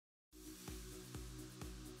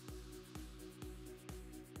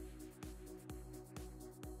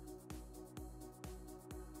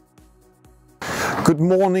Good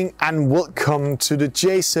morning and welcome to the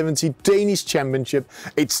J70 Danish Championship.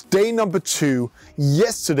 It's day number 2.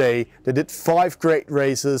 Yesterday they did 5 great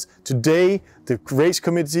races. Today the race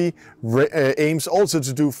committee aims also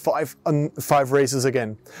to do 5 races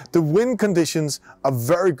again. The wind conditions are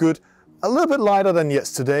very good, a little bit lighter than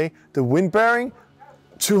yesterday. The wind bearing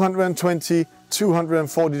 220,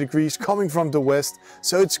 240 degrees coming from the west,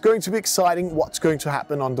 so it's going to be exciting what's going to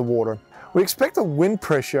happen on the water. We expect a wind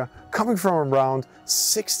pressure coming from around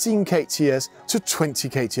 16 kts to 20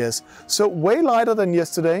 kts, so way lighter than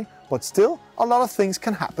yesterday, but still a lot of things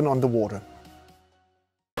can happen on the water.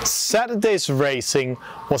 Saturday's racing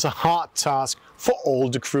was a hard task for all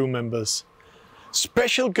the crew members.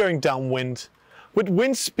 Special going downwind with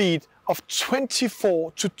wind speed of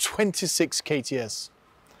 24 to 26 kts.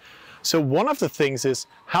 So one of the things is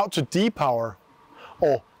how to depower,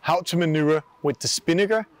 or how to maneuver with the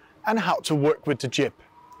spinnaker, and how to work with the jib.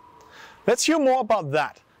 Let's hear more about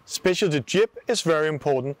that. Especially the jib is very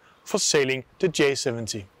important for sailing the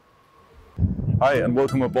J70. Hi and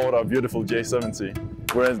welcome aboard our beautiful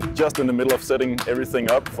J70. We're just in the middle of setting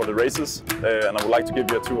everything up for the races and I would like to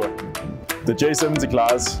give you a tour. The J70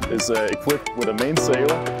 class is equipped with a main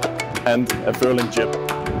sail and a furling jib.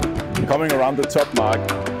 Coming around the top mark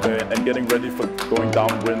and getting ready for going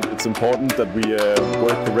downwind, it's important that we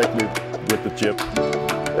work correctly with the jib.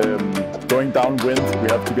 Going downwind, we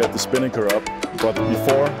have to get the spinnaker up, but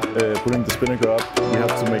before putting the spinnaker up, we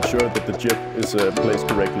have to make sure that the jib is placed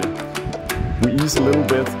correctly. We ease a little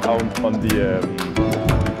bit out on the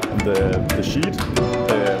sheet,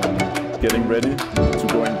 getting ready to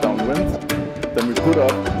going downwind. Then we put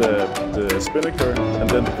up the spinnaker, and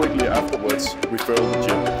then quickly afterwards we furl the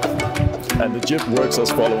jib. And the jib works as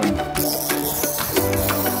following.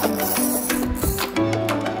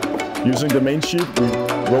 Using the main sheet, we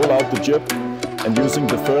roll out the jib, and using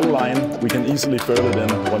the furl line, we can easily furl it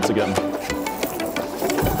in once again.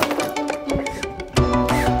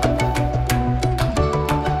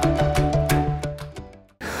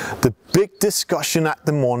 The big discussion at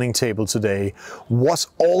the morning table today was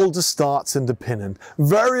all the starts in the pennant.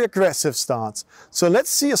 Very aggressive starts. So let's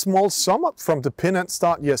see a small sum up from the pennant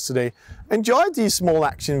start yesterday. Enjoy these small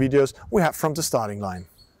action videos we have from the starting line.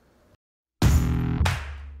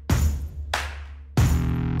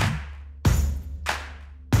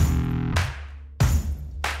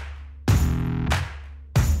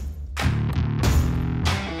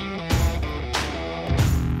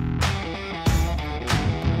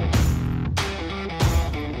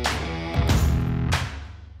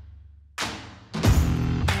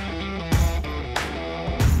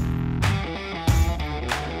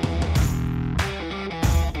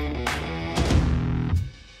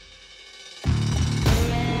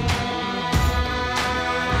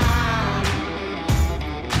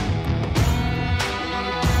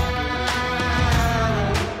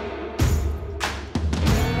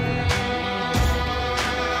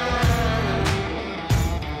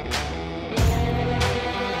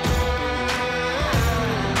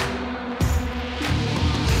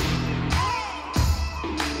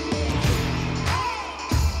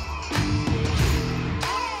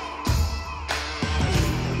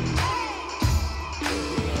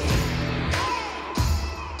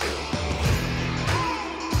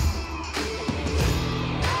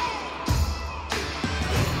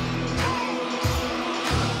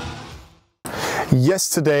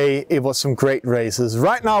 Yesterday it was some great races.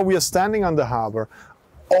 Right now we are standing on the harbor.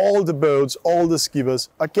 All the boats, all the skippers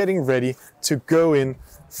are getting ready to go in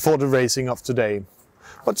for the racing of today.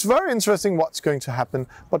 But it's very interesting what's going to happen.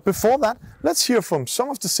 But before that, let's hear from some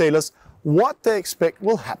of the sailors what they expect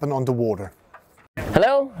will happen on the water.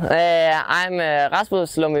 Hello, I'm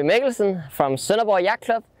Rasmus Lumby Mikkelsen from Sønderborg Yacht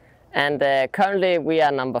Club, and currently we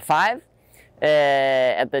are number 5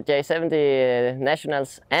 at the J70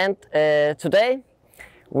 Nationals, and today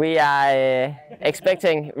we are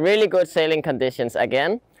expecting really good sailing conditions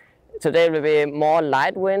again. Today will be more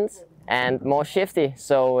light winds and more shifty,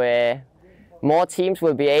 so more teams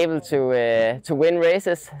will be able to win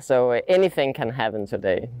races, so anything can happen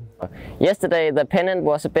today. Yesterday the pennant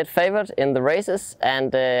was a bit favored in the races,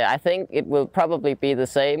 and I think it will probably be the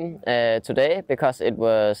same today, because it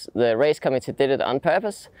was the race committee did it on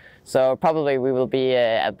purpose, so probably we will be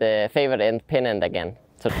at the favored end pennant again.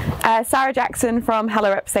 Sarah Jackson from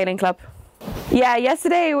Hellerup Sailing Club. Yeah,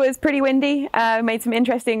 yesterday was pretty windy. Made some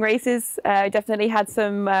interesting races. Definitely had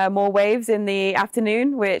some more waves in the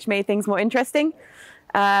afternoon, which made things more interesting.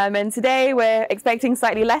 And today we're expecting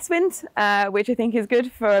slightly less wind, which I think is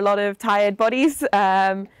good for a lot of tired bodies.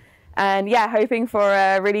 And yeah, hoping for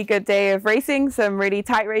a really good day of racing, some really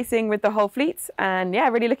tight racing with the whole fleet. And yeah,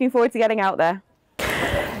 really looking forward to getting out there.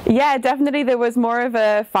 Yeah, definitely there was more of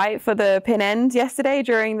a fight for the pin end yesterday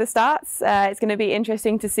during the starts. It's going to be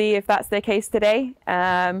interesting to see if that's the case today.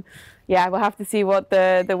 Yeah, we'll have to see what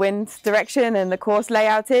the wind direction and the course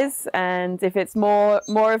layout is, and if it's more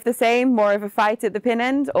of the same, more of a fight at the pin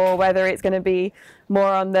end, or whether it's going to be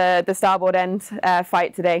more on the starboard end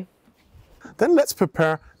fight today. Then let's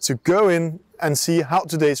prepare to go in and see how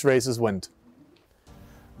today's races went.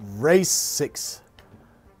 Race 6.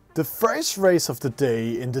 The first race of the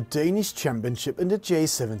day in the Danish Championship in the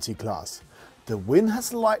J70 class. The wind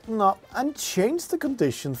has lightened up and changed the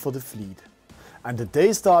condition for the fleet. And the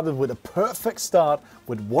day started with a perfect start,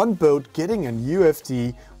 with one boat getting an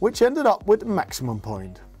UFD, which ended up with maximum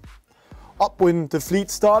point. Upwind, the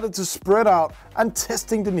fleet started to spread out and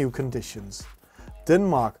testing the new conditions.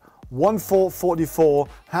 Denmark 1444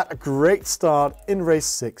 had a great start in race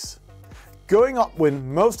 6. Going upwind,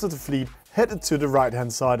 most of the fleet headed to the right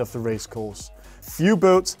hand side of the race course. Few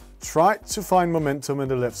boats tried to find momentum in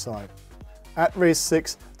the left side. At race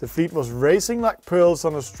 6, the fleet was racing like pearls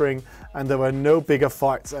on a string, and there were no bigger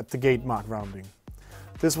fights at the gate mark rounding.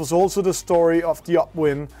 This was also the story of the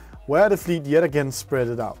upwind, where the fleet yet again spread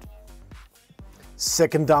it out.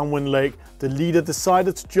 Second downwind leg, the leader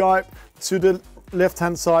decided to jibe to the left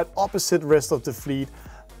hand side opposite rest of the fleet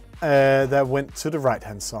that went to the right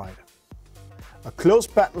hand side. A close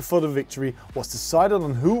battle for the victory was decided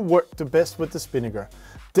on who worked the best with the spinnaker.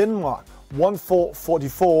 Denmark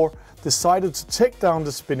 1444 decided to take down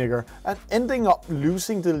the spinnaker and ending up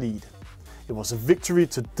losing the lead. It was a victory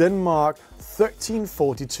to Denmark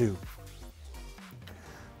 1342.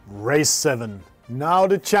 Race 7. Now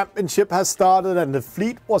the championship has started and the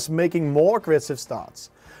fleet was making more aggressive starts.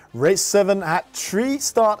 Race 7 had 3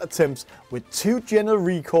 start attempts with 2 general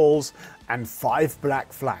recalls and 5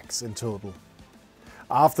 black flags in total.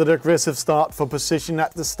 After the aggressive start for position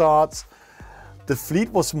at the starts, the fleet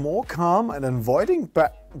was more calm and avoiding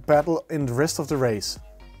battle in the rest of the race.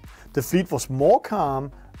 The fleet was more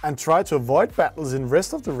calm and tried to avoid battles in the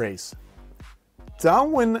rest of the race.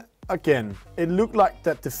 Downwind again, it looked like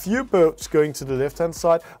that the few boats going to the left hand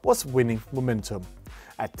side was winning momentum.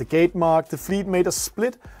 At the gate mark, the fleet made a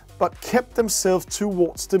split but kept themselves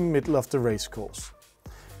towards the middle of the race course.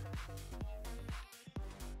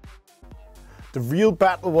 The real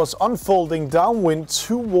battle was unfolding downwind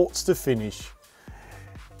towards the finish.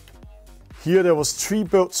 Here there was 3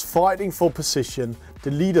 boats fighting for position.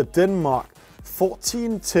 The leader Denmark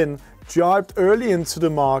 1410 jibed early into the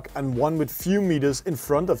mark and won with few meters in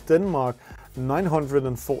front of Denmark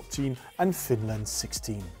 914 and Finland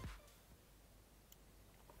 16.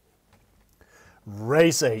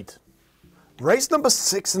 Race 8. Race number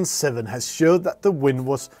 6 and 7 has showed that the wind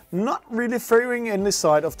was not really favoring any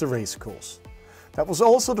side of the race course. That was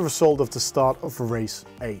also the result of the start of race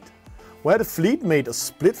 8, where the fleet made a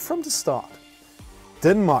split from the start.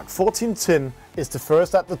 Denmark 1410 is the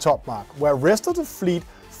first at the top mark, where rest of the fleet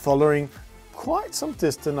following quite some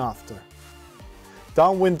distance after.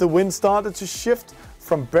 Downwind, the wind started to shift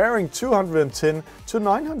from bearing 210 to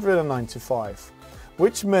 995,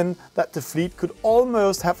 which meant that the fleet could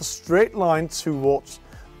almost have a straight line towards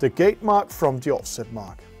the gate mark from the offset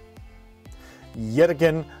mark. Yet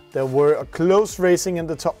again, there were a close racing in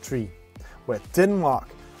the top 3, where Denmark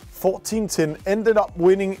 1410 ended up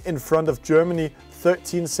winning in front of Germany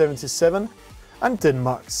 1377 and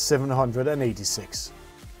Denmark 786.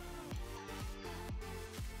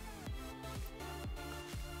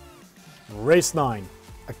 Race 9.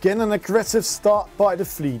 Again an aggressive start by the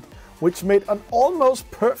fleet, which made an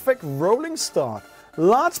almost perfect rolling start.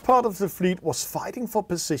 Large part of the fleet was fighting for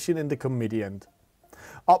position in the committee end.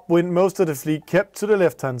 Upwind, most of the fleet kept to the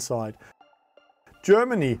left hand side.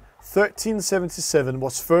 Germany 1377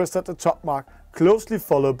 was first at the top mark, closely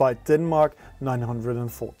followed by Denmark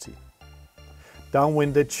 940.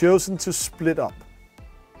 Downwind, they'd chosen to split up.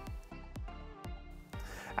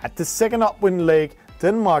 At the second upwind leg,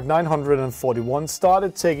 Denmark 941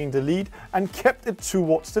 started taking the lead and kept it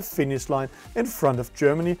towards the finish line in front of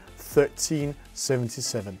Germany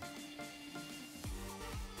 1377.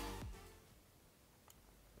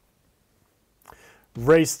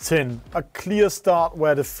 Race 10, a clear start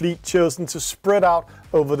where the fleet chosen to spread out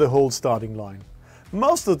over the whole starting line.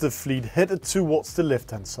 Most of the fleet headed towards the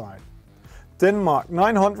left hand side. Denmark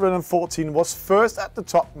 914 was first at the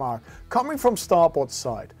top mark, coming from starboard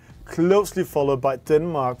side, closely followed by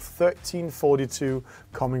Denmark 1342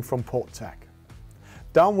 coming from port tack.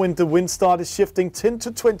 Downwind, the wind started shifting 10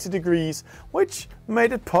 to 20 degrees, which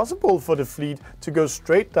made it possible for the fleet to go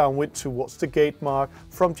straight downwind towards the gate mark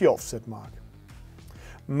from the offset mark.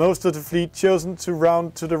 Most of the fleet chosen to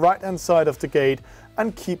round to the right hand side of the gate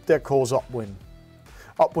and keep their course upwind.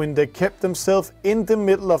 upwind, they kept themselves in the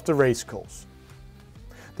middle of the race course.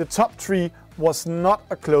 The top 3 was not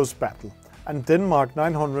a close battle, and Denmark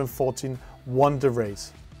 914 won the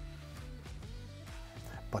race.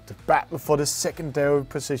 But the battle for the secondary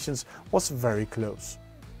positions was very close.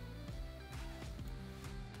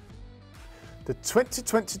 The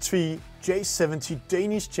 2023 J70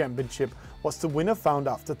 Danish Championship was the winner found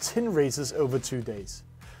after 10 races over 2 days.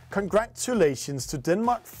 Congratulations to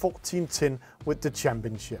Denmark 14-10 with the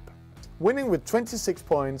championship, winning with 26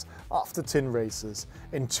 points after 10 races,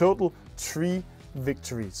 in total 3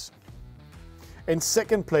 victories. In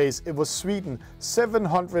second place it was Sweden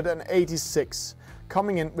 786,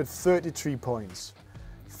 coming in with 33 points.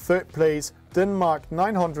 Third place Denmark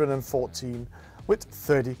 914 with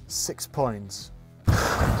 36 points.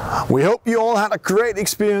 We hope you all had a great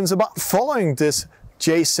experience about following this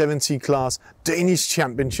J70 class Danish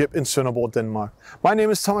Championship in Sønderborg, Denmark. My name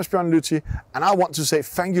is Thomas Bjørn Luthi, and I want to say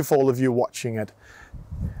thank you for all of you watching it.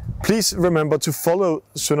 Please remember to follow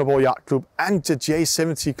Sønderborg Yacht Club and the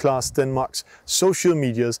J70 class Denmark's social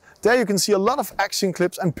medias. There you can see a lot of action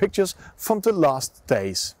clips and pictures from the last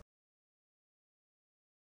days.